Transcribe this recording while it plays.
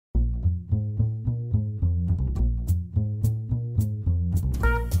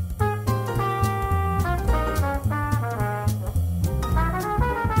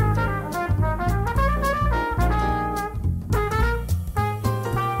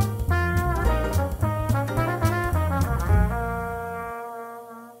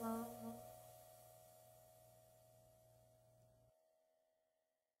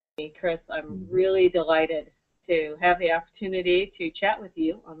Chris. I'm really delighted to have the opportunity to chat with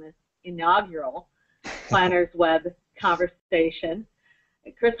you on this inaugural PlannersWeb conversation.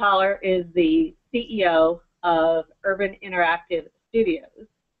 Chris Haller is the CEO of Urban Interactive Studios,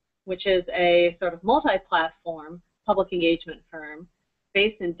 which is a sort of multi-platform public engagement firm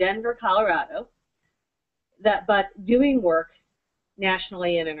based in Denver, Colorado, but doing work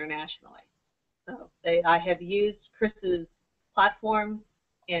nationally and internationally. So I have used Chris's platform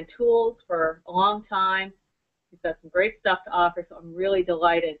and tools for a long time. He's got some great stuff to offer, so I'm really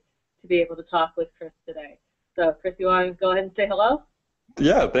delighted to be able to talk with Chris today. So Chris, you want to go ahead and say hello?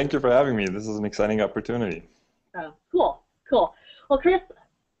 Yeah, thank you for having me. This is an exciting opportunity. Oh, cool. Well, Chris,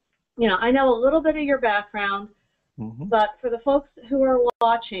 I know a little bit of your background, but for the folks who are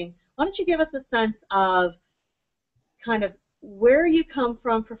watching, why don't you give us a sense of kind of where you come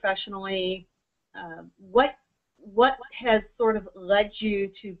from professionally, what has sort of led you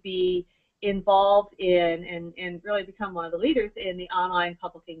to be involved in and really become one of the leaders in the online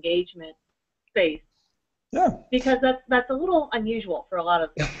public engagement space? Yeah. Because that's a little unusual for a lot of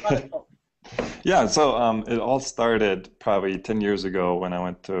folks. Yeah, so it all started probably 10 years ago when I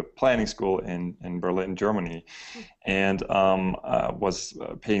went to planning school in Berlin, Germany, and was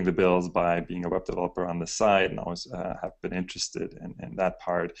paying the bills by being a web developer on the side, and always have been interested in that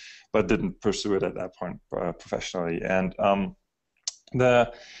part, but didn't pursue it at that point professionally. And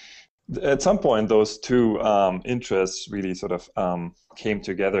at some point, those two interests really sort of came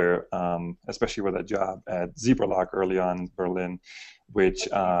together, especially with a job at ZebraLock early on in Berlin, which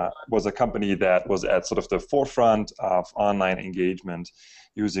was a company that was at sort of the forefront of online engagement,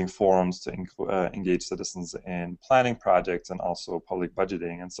 using forums to engage citizens in planning projects and also public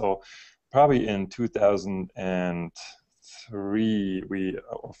budgeting. And so probably in 2003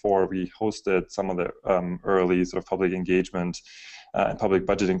 or 4, we hosted some of the early sort of public engagement and public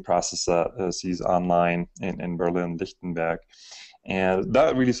budgeting processes online in Berlin-Lichtenberg. And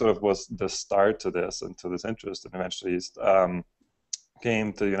that really sort of was the start to this and to this interest, and eventually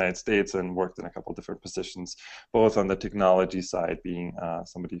came to the United States and worked in a couple of different positions, both on the technology side, being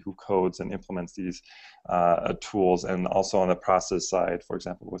somebody who codes and implements these tools, and also on the process side, for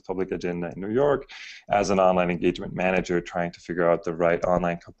example, with Public Agenda in New York, as an online engagement manager, trying to figure out the right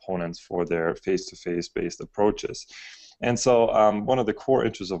online components for their face-to-face based approaches. And so one of the core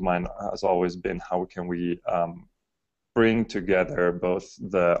interests of mine has always been how can we bring together both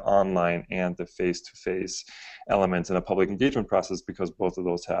the online and the face-to-face elements in a public engagement process, because both of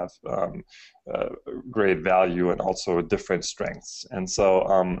those have great value and also different strengths. And so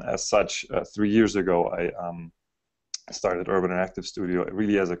as such, 3 years ago, I started Urban Interactive Studio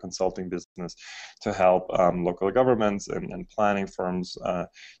really as a consulting business to help local governments and planning firms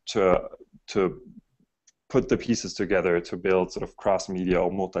to put the pieces together to build sort of cross-media or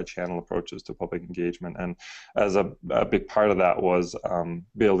multi-channel approaches to public engagement. And as a big part of that was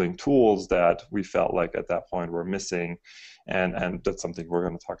building tools that we felt like at that point were missing. And that's something we're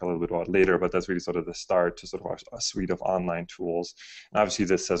going to talk a little bit about later, but that's really sort of the start to sort of a suite of online tools. And obviously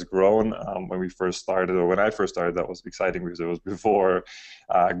this has grown. When we first started, or when I first started, that was exciting because it was before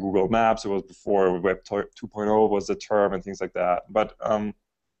Google Maps, it was before Web 2.0 was the term and things like that. But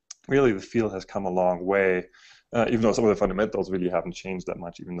really, the field has come a long way, even though some of the fundamentals really haven't changed that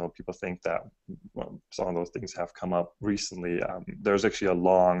much, even though people think that some of those things have come up recently. There's actually a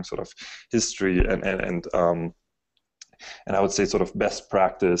long sort of history and I would say sort of best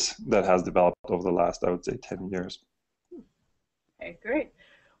practice that has developed over the last, I would say, 10 years. Okay, great.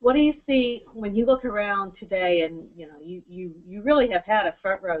 What do you see when you look around today, and you really have had a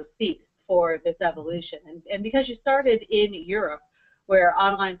front row seat for this evolution, and because you started in Europe, where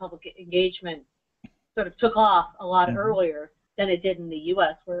online public engagement sort of took off a lot earlier than it did in the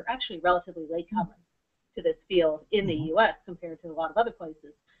U.S. We're actually relatively late comers to this field in the U.S. compared to a lot of other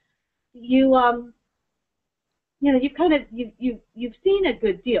places. You've seen a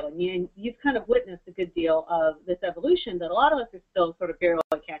good deal, and you've kind of witnessed a good deal of this evolution that a lot of us are still sort of barely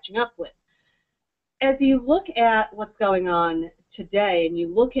catching up with. As you look at what's going on today, and you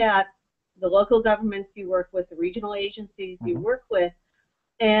look at the local governments you work with, the regional agencies you work with,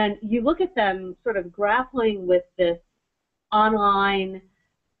 and you look at them sort of grappling with this online,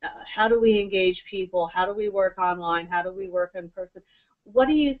 how do we engage people, how do we work online, how do we work in person, what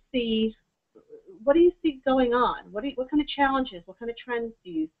do you see going on? What kind of challenges, what kind of trends do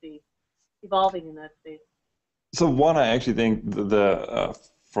you see evolving in that space? So one, I actually think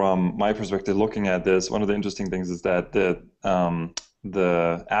from my perspective looking at this, one of the interesting things is that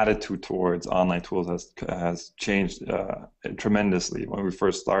the attitude towards online tools has changed tremendously. When we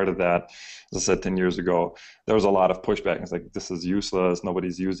first started that, as I said, 10 years ago, there was a lot of pushback. It's like, this is useless,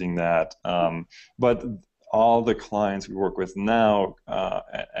 nobody's using that. But all the clients we work with now,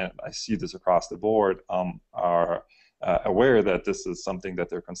 and I see this across the board, are aware that this is something that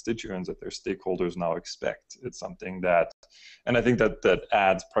their constituents, that their stakeholders now expect. It's something that, and I think that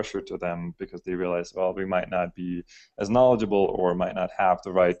adds pressure to them, because they realize, well, we might not be as knowledgeable, or might not have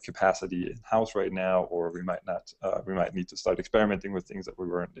the right capacity in-house right now, or we might need to start experimenting with things that we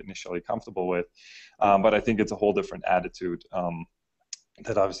weren't initially comfortable with. But I think it's a whole different attitude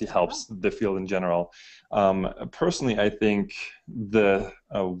that obviously helps the field in general. Personally, I think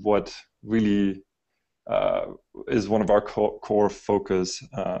what really is one of our core focus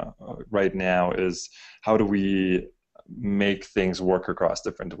right now is, how do we make things work across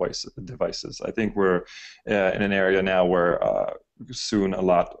different devices. I think we're in an area now where soon a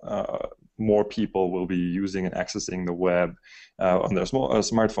lot more people will be using and accessing the web on their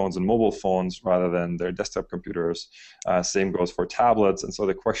smartphones and mobile phones rather than their desktop computers. Same goes for tablets. And so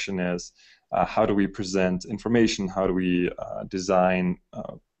the question is, how do we present information? How do we design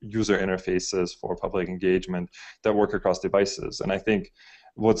user interfaces for public engagement that work across devices? And I think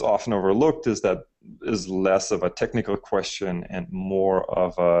what's often overlooked is that is less of a technical question and more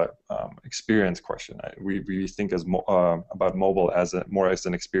of a experience question. We think about mobile as more as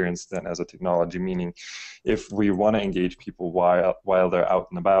an experience than as a technology. Meaning, if we want to engage people while they're out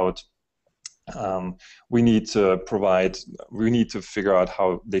and about, we need to figure out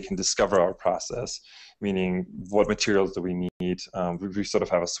how they can discover our process. Meaning, what materials do we need? We sort of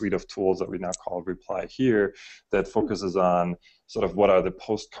have a suite of tools that we now call Reply Here, that focuses on sort of what are the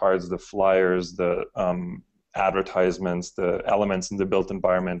postcards, the flyers, the advertisements, the elements in the built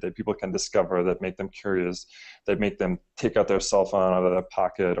environment that people can discover, that make them curious, that make them take out their cell phone out of their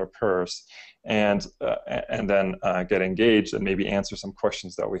pocket or purse, and then get engaged and maybe answer some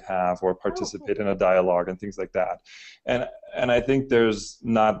questions that we have, or participate in a dialogue and things like that. And I think there's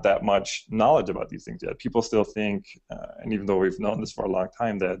not that much knowledge about these things yet. People still think, and even though we've known this for a long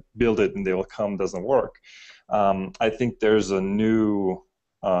time, that build it and they will come doesn't work. I think there's new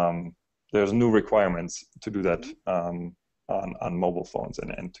requirements to do that on mobile phones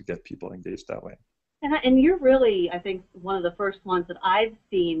and to get people engaged that way. And you're really, I think, one of the first ones that I've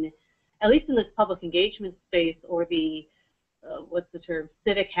seen, at least in this public engagement space, or the, what's the term,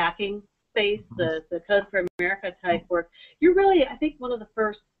 civic hacking space, the Code for America type work. You're really, I think, one of the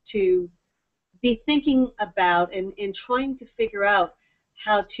first to be thinking about and trying to figure out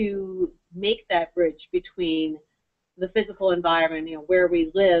how to make that bridge between the physical environment, where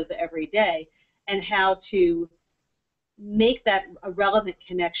we live every day, and how to make that a relevant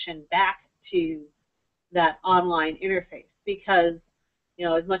connection back to that online interface. Because,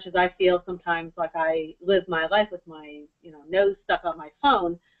 as much as I feel sometimes like I live my life with my, nose stuck on my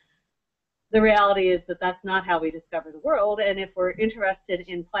phone, the reality is that that's not how we discover the world. And if we're interested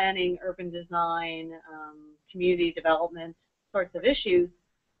in planning, urban design, community development sorts of issues,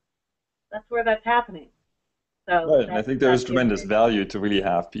 that's where that's happening. So right. And I think there's tremendous value to really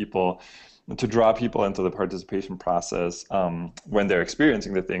have people, to draw people into the participation process when they're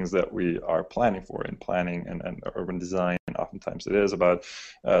experiencing the things that we are planning for in planning and urban design. Oftentimes it is about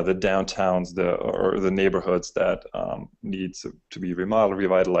the downtowns, or the neighborhoods that need to be remodeled,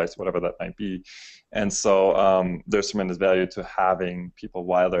 revitalized, whatever that might be. And so there's tremendous value to having people,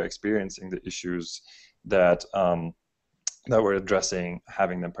 while they're experiencing the issues that we're addressing,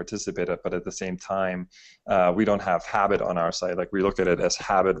 having them participate, but at the same time, we don't have habit on our side. Like, we look at it as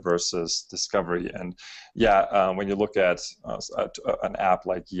habit versus discovery. And when you look at an app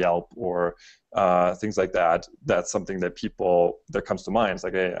like Yelp or things like that, that's something that comes to mind. It's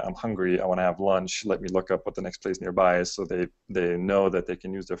like, hey, I'm hungry, I want to have lunch, let me look up what the next place nearby is, so they know that they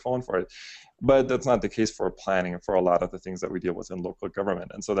can use their phone for it. But that's not the case for planning and for a lot of the things that we deal with in local government.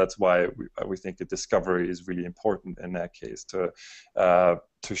 And so that's why we think that discovery is really important in that case, to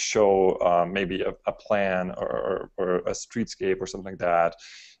show maybe a plan or a streetscape or something like that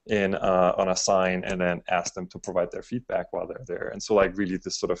on a sign, and then ask them to provide their feedback while they're there. And so, like, really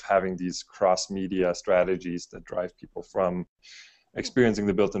this sort of having these cross-media strategies that drive people from experiencing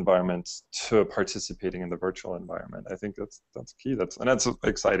the built environment to participating in the virtual environment. I think that's key. That's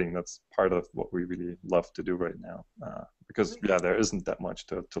exciting. That's part of what we really love to do right now, because there isn't that much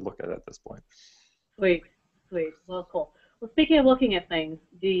to look at this point. Sweet. Well, cool. Well, speaking of looking at things,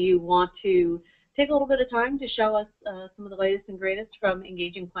 do you want to take a little bit of time to show us some of the latest and greatest from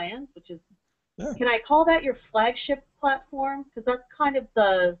EngagingPlans, which is, can I call that your flagship platform? Because that's kind of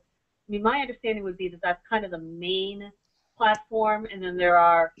my understanding would be that that's kind of the main platform, and then there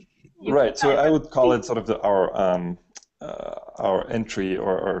are... Right. So I would call it sort of our entry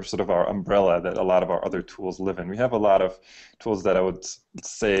or sort of our umbrella that a lot of our other tools live in. We have a lot of tools that I would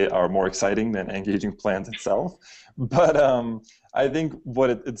say are more exciting than EngagingPlans itself, but I think what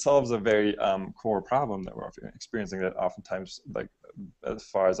it solves a very core problem that we're experiencing, that oftentimes, like as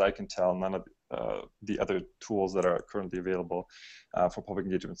far as I can tell, none of the other tools that are currently available for public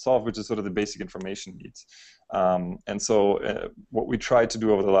engagement solve, which is sort of the basic information needs. And so what we tried to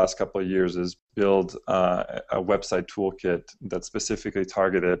do over the last couple of years is build a website toolkit that's specifically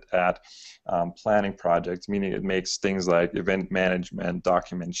targeted at planning projects, meaning it makes things like event management,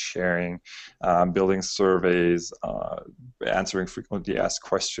 document sharing, building surveys, answering frequently asked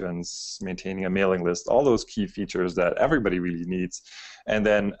questions, maintaining a mailing list, all those key features that everybody really needs. And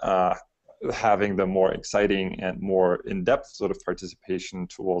then having the more exciting and more in-depth sort of participation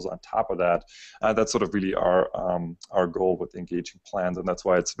tools on top of that. That's sort of really our goal with EngagingPlans, and that's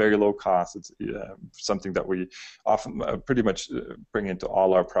why it's very low cost. It's something that we often pretty much bring into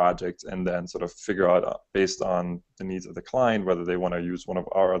all our projects, and then sort of figure out based on the needs of the client whether they want to use one of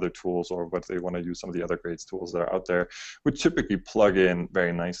our other tools or whether they want to use some of the other great tools that are out there, which typically plug in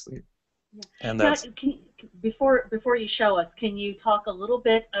very nicely. Yeah. And that's before you show us, can you talk a little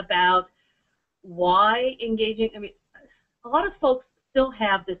bit about why engaging? I mean, a lot of folks still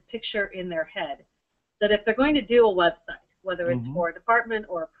have this picture in their head that if they're going to do a website, whether it's for a department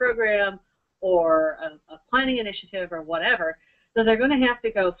or a program or a planning initiative or whatever, that they're going to have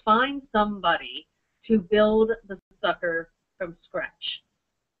to go find somebody to build the sucker from scratch.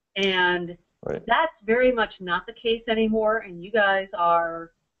 And that's very much not the case anymore, and you guys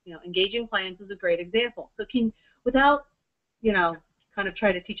are, EngagingPlans is a great example. So without, kind of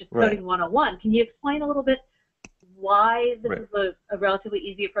try to teach us coding 101. Can you explain a little bit why this is a relatively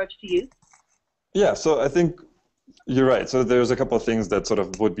easy approach to use? Yeah, so I think you're right. So there's a couple of things that sort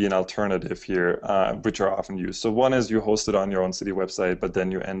of would be an alternative here, which are often used. So one is you host it on your own city website, but then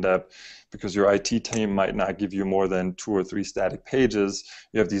you end up, because your IT team might not give you more than 2 or 3 static pages,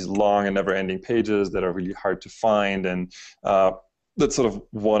 you have these long and never-ending pages that are really hard to find, and that's sort of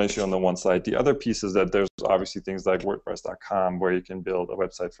one issue on the one side. The other piece is that there's obviously things like WordPress.com where you can build a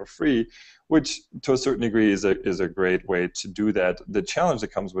website for free, which to a certain degree is a great way to do that. The challenge that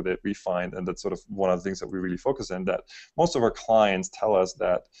comes with it, we find, and that's sort of one of the things that we really focus on, that most of our clients tell us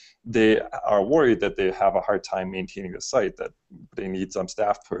that they are worried that they have a hard time maintaining the site, that they need some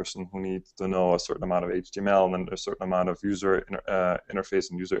staff person who needs to know a certain amount of HTML and a certain amount of user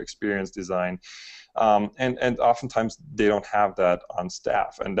interface and user experience design. And oftentimes they don't have that on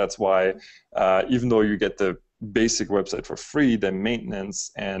staff, and that's why even though you get the basic website for free, the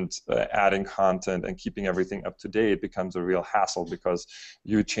maintenance and adding content and keeping everything up to date becomes a real hassle, because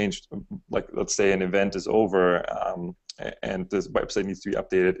you change, like let's say an event is over and this website needs to be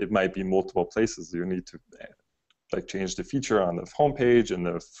updated. It might be multiple places. You need to like change the feature on the homepage and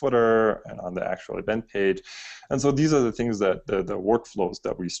the footer and on the actual event page, and so these are the things that the workflows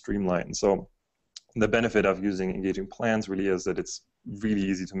that we streamline. So the benefit of using EngagingPlans really is that it's really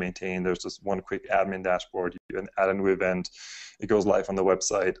easy to maintain. There's just one quick admin dashboard. You add a new event, it goes live on the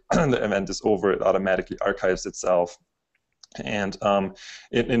website, the event is over, it automatically archives itself, and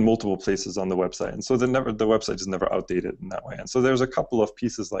in multiple places on the website. And so the website is never outdated in that way. And so there's a couple of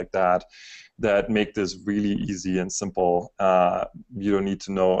pieces like that that make this really easy and simple. You don't need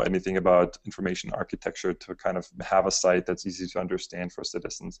to know anything about information architecture to kind of have a site that's easy to understand for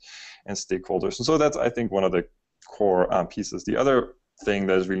citizens and stakeholders. And so that's, I think, one of the core pieces. The other thing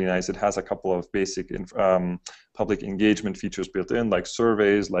that is really nice, it has a couple of basic public engagement features built in, like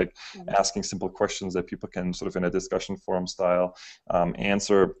surveys, like asking simple questions that people can sort of in a discussion forum style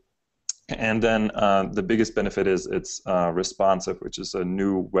answer. And then the biggest benefit is it's responsive, which is a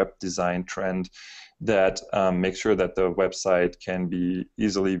new web design trend that makes sure that the website can be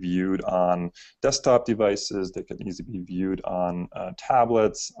easily viewed on desktop devices, they can easily be viewed on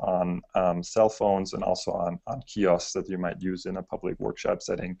tablets, on cell phones, and also on kiosks that you might use in a public workshop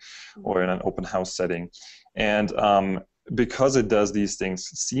setting or in an open house setting. And because it does these things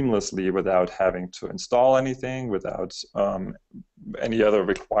seamlessly without having to install anything, without any other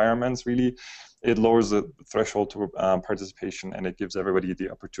requirements really, it lowers the threshold to participation, and it gives everybody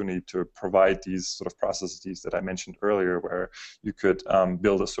the opportunity to provide these sort of processes that I mentioned earlier, where you could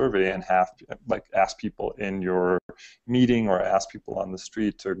build a survey and have like ask people in your meeting or ask people on the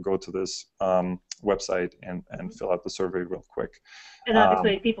street to go to this website and fill out the survey real quick. And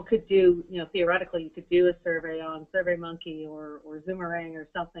obviously people could do, theoretically you could do a survey on SurveyMonkey or Zoomerang or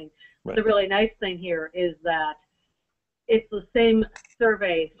something. Right. The really nice thing here is that it's the same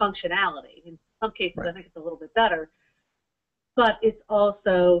survey functionality. In some cases, I think it's a little bit better, but it's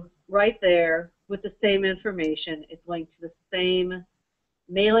also right there with the same information. It's linked to the same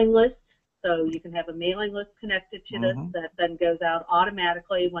mailing list, so you can have a mailing list connected to this that then goes out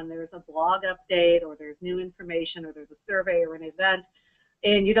automatically when there's a blog update or there's new information or there's a survey or an event,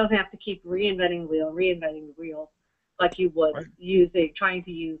 and you don't have to keep reinventing the wheel like you would trying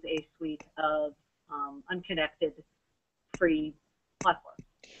to use a suite of unconnected free platforms.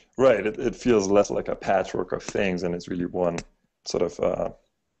 Right. It feels less like a patchwork of things, and it's really one sort of.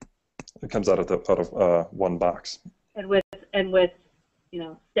 It comes out of one box. And with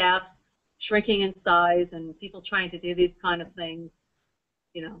staff shrinking in size and people trying to do these kind of things,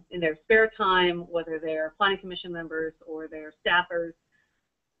 in their spare time, whether they're planning commission members or they're staffers,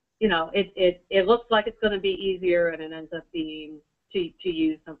 it looks like it's going to be easier, and it ends up being to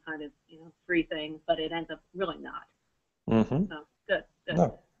use some kind of free thing, but it ends up really not. So good.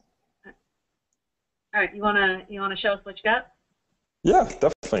 No. All right, you wanna show us what you got? Yeah,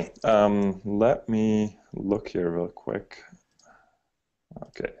 definitely. Let me look here real quick.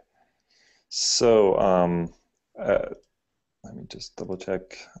 Okay. So let me just double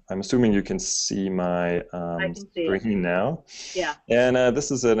check. I'm assuming you can see my screen now. Yeah. And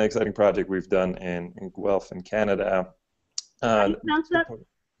this is an exciting project we've done in Guelph in Canada. How do you pronounce that?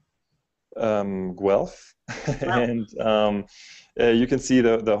 Guelph. And you can see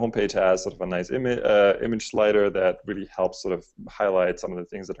the homepage has sort of a nice image slider that really helps sort of highlight some of the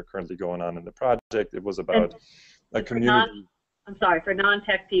things that are currently going on in the project. It was about a community. I'm sorry, for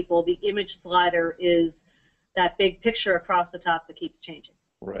non-tech people, the image slider is that big picture across the top that keeps changing.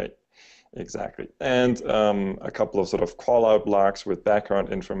 Right, exactly. And a couple of sort of call-out blocks with background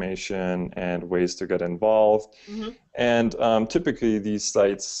information and ways to get involved. And typically these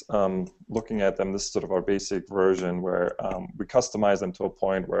sites, looking at them, this is sort of our basic version where we customize them to a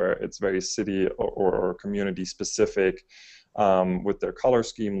point where it's very city or community specific with their color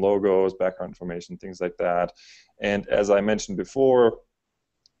scheme, logos, background information, things like that. And as I mentioned before,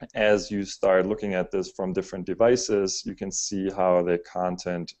 as you start looking at this from different devices, you can see how the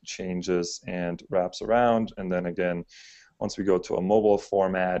content changes and wraps around. And then again, once we go to a mobile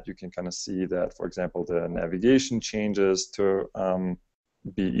format, you can kind of see that, for example, the navigation changes to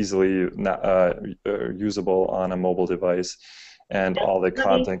be easily usable on a mobile device. And all the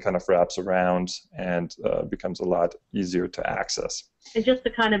content kind of wraps around and becomes a lot easier to access. And just to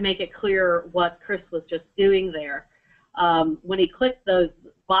kind of make it clear what Chris was just doing there, when he clicked those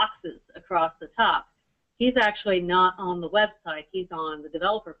boxes across the top, he's actually not on the website, he's on the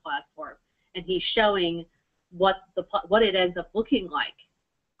developer platform, and he's showing what it ends up looking like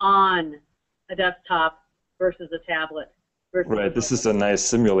on a desktop versus a tablet. Right, this is a nice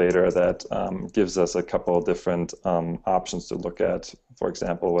simulator that gives us a couple of different options to look at. For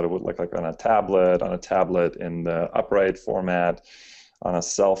example, what it would look like on a tablet in the upright format, on a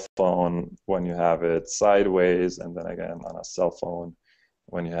cell phone when you have it sideways, and then again on a cell phone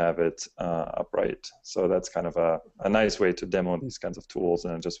when you have it upright. So that's kind of a nice way to demo these kinds of tools,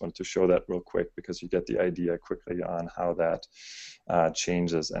 and I just wanted to show that real quick because you get the idea quickly on how that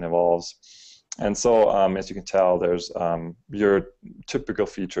changes and evolves. And so, as you can tell, there's your typical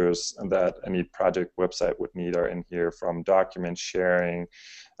features that any project website would need are in here, from document sharing,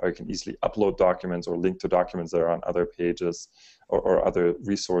 or you can easily upload documents or link to documents that are on other pages or other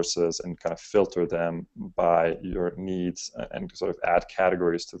resources, and kind of filter them by your needs and sort of add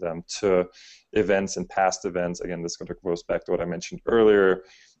categories to them, to events and past events. Again, this kind of goes back to what I mentioned earlier,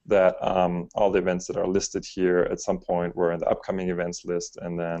 that all the events that are listed here at some point were in the upcoming events list,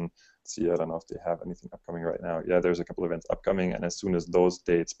 and then see, I don't know if they have anything upcoming right now. Yeah, there's a couple of events upcoming, and as soon as those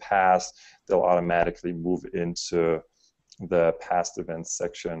dates pass, they'll automatically move into the past events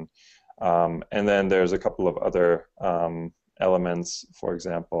section. And then there's a couple of other elements. For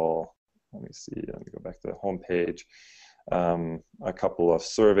example, let me go back to the home page. A couple of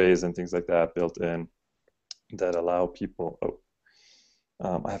surveys and things like that built in that allow people.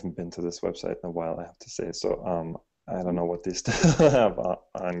 I haven't been to this website in a while, I have to say. So I don't know what they still have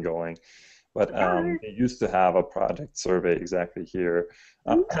ongoing, but they used to have a project survey exactly here.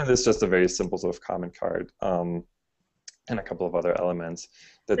 It's just a very simple sort of comment card and a couple of other elements.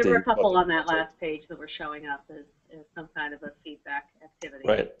 That there were a couple on that last page that were showing up as some kind of a feedback activity.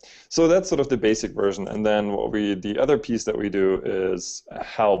 Right. So that's sort of the basic version. And then the other piece that we do is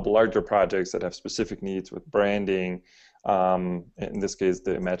help larger projects that have specific needs with branding. In this case,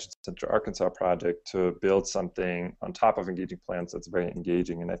 the Imagine Central Arkansas project, to build something on top of EngagingPlans that's very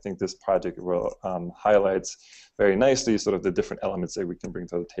engaging. And I think this project will highlights very nicely sort of the different elements that we can bring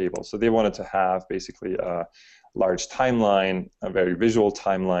to the table. So they wanted to have basically a large timeline, a very visual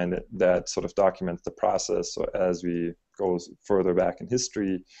timeline that sort of documents the process. So as we goes further back in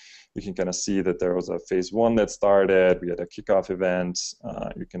history, you can kind of see that there was a phase 1 that started. We had a kickoff event.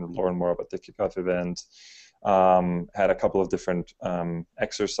 You can learn more about the kickoff event. Had a couple of different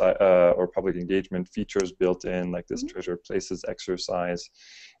exercise or public engagement features built in, like this treasure places exercise,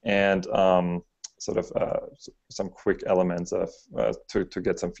 and sort of some quick elements of to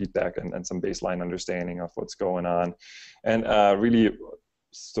get some feedback and some baseline understanding of what's going on. And really,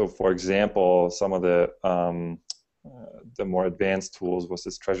 so for example, some of the more advanced tools was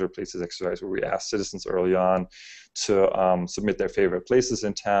this treasure places exercise, where we asked citizens early on to submit their favorite places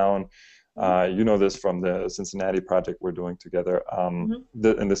in town. You know this from the Cincinnati project we're doing together.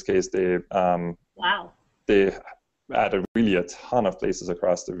 In this case, they added really a ton of places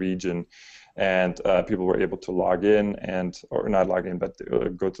across the region, and people were able to log in or not log in, but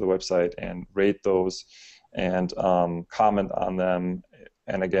go to the website and rate those and comment on them.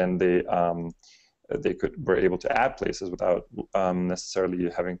 And again, were able to add places without necessarily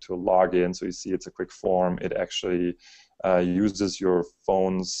having to log in. So you see, it's a quick form. It actually uses your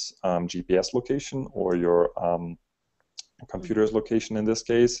phone's GPS location or your computer's location in this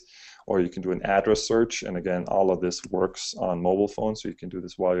case, or you can do an address search. And again, all of this works on mobile phones, so you can do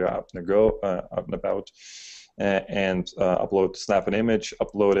this while you're out and about, and snap an image,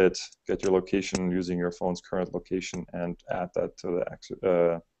 upload it, get your location using your phone's current location, and add that to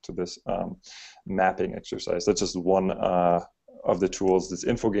this mapping exercise. That's just one of the tools. This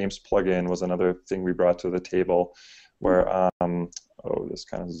InfoGames plugin was another thing we brought to the table, where this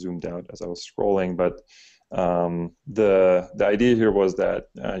kind of zoomed out as I was scrolling, but the idea here was that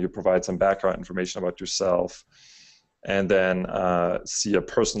you provide some background information about yourself, and then see a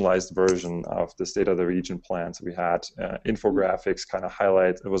personalized version of the State of the Region plan. So we had infographics kind of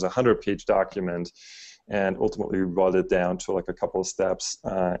highlight. It was a 100-page document, and ultimately we brought it down to like a couple of steps,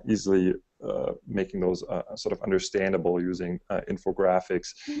 easily making those sort of understandable using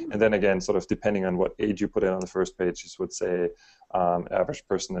infographics. And then again, sort of depending on what age you put in on the first page, this would say average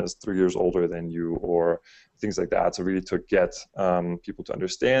person is 3 years older than you, or things like that. So really to get people to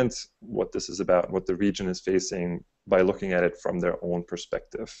understand what this is about, what the region is facing, by looking at it from their own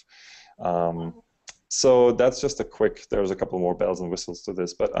perspective. So that's just a quick, there's a couple more bells and whistles to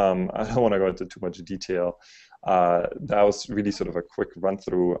this, but I don't want to go into too much detail. That was really sort of a quick run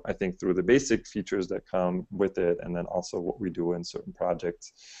through, I think, through the basic features that come with it, and then also what we do in certain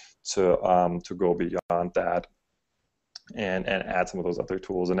projects to go beyond that and add some of those other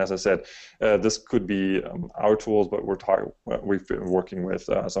tools. And as I said, this could be our tools, but we've been working with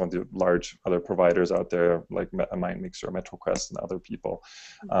some of the large other providers out there, like MindMixer, MetroQuest, and other people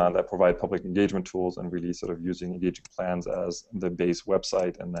that provide public engagement tools, and really sort of using EngagingPlans as the base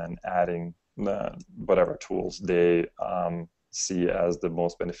website, and then adding whatever tools they see as the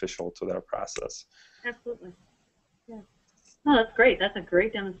most beneficial to their process. Absolutely. Yeah. Oh, that's great. That's a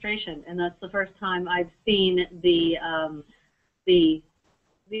great demonstration, and that's the first time I've seen the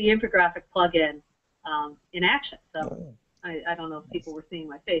infographic plugin in action. So I don't know if people were seeing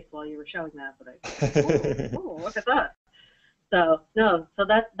my face while you were showing that, but look at that. So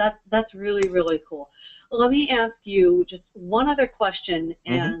that's really, really cool. Let me ask you just one other question,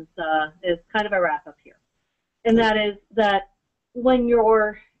 and is kind of a wrap up here, and that is that when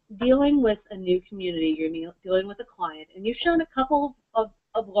you're dealing with a new community, you're dealing with a client, and you've shown a couple of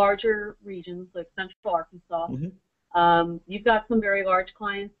larger regions like Central Arkansas. You've got some very large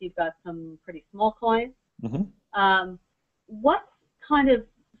clients. You've got some pretty small clients. What's kind of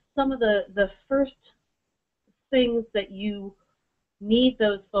some of the first things that you need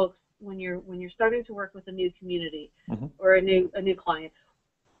those folks when you're starting to work with a new community or a new client?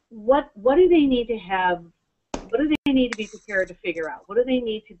 What do they need to have? What do they need to be prepared to figure out? What do they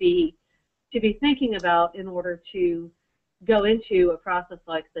need to be thinking about in order to go into a process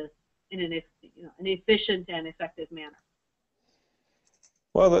like this in an efficient and effective manner?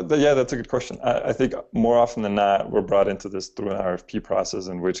 Well, yeah, that's a good question. I think more often than not, we're brought into this through an RFP process,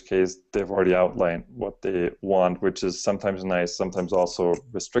 in which case they've already outlined what they want, which is sometimes nice, sometimes also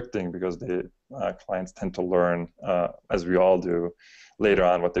restricting, because the clients tend to learn, as we all do, later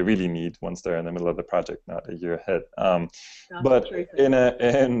on what they really need once they're in the middle of the project, not a year ahead. But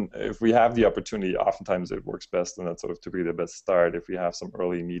if we have the opportunity, oftentimes it works best, and that's sort of typically the best start, if we have some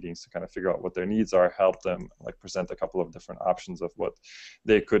early meetings to kind of figure out what their needs are, help them, like present a couple of different options of what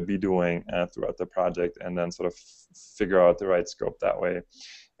they could be doing throughout the project, and then sort of figure out the right scope that way.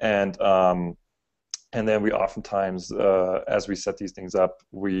 And then we oftentimes, as we set these things up,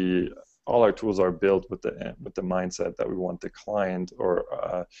 all our tools are built with the mindset that we want the client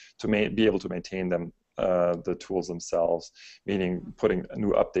to be able to maintain them the tools themselves, meaning putting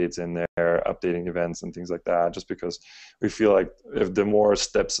new updates in there, updating events and things like that, just because we feel like if the more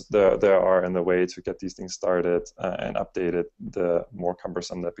steps there are in the way to get these things started and updated, the more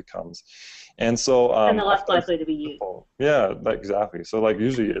cumbersome that becomes. And so and the less likely to be used. Yeah, exactly. So like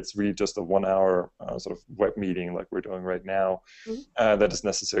usually it's really just a 1 hour sort of web meeting like we're doing right now, that is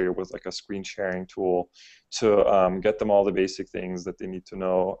necessary with like a screen sharing tool to get them all the basic things that they need to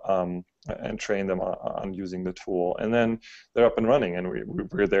know, and train them on using the tool. And then they're up and running, and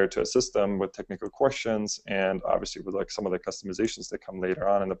we're there to assist them with technical questions, and obviously with like some of the customizations that come later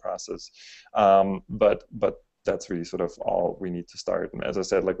on in the process. But that's really sort of all we need to start. And as I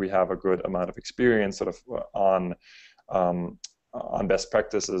said, like we have a good amount of experience sort of on best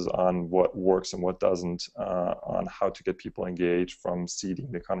practices, on what works and what doesn't, on how to get people engaged, from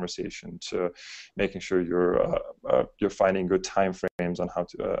seeding the conversation to making sure you're finding good time frames on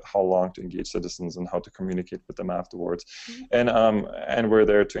how long to engage citizens and how to communicate with them afterwards. And we're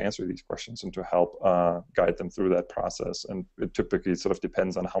there to answer these questions and to help guide them through that process. And it typically sort of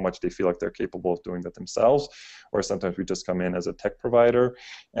depends on how much they feel like they're capable of doing that themselves, or sometimes we just come in as a tech provider,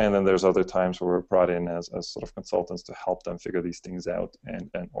 and then there's other times where we're brought in as sort of consultants to help them figure these things out and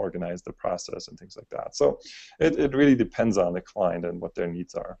organize the process and things like that. So it really depends on the client and what their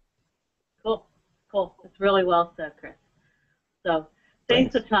needs are. Cool. It's really well said, Chris. So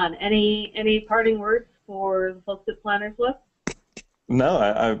thanks a ton. Any parting words for the folks at PlannersWeb?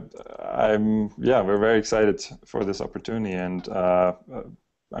 No, we're very excited for this opportunity, and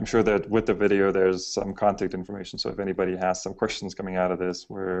I'm sure that with the video there's some contact information, so if anybody has some questions coming out of this,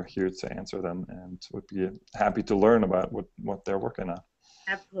 we're here to answer them and would be happy to learn about what they're working on.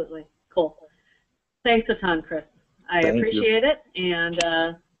 Absolutely. Cool. Thanks a ton, Chris. I appreciate it, and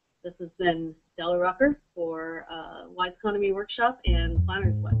this has been Della Rucker for Wise Economy Workshop and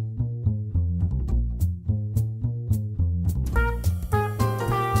PlannersWeb.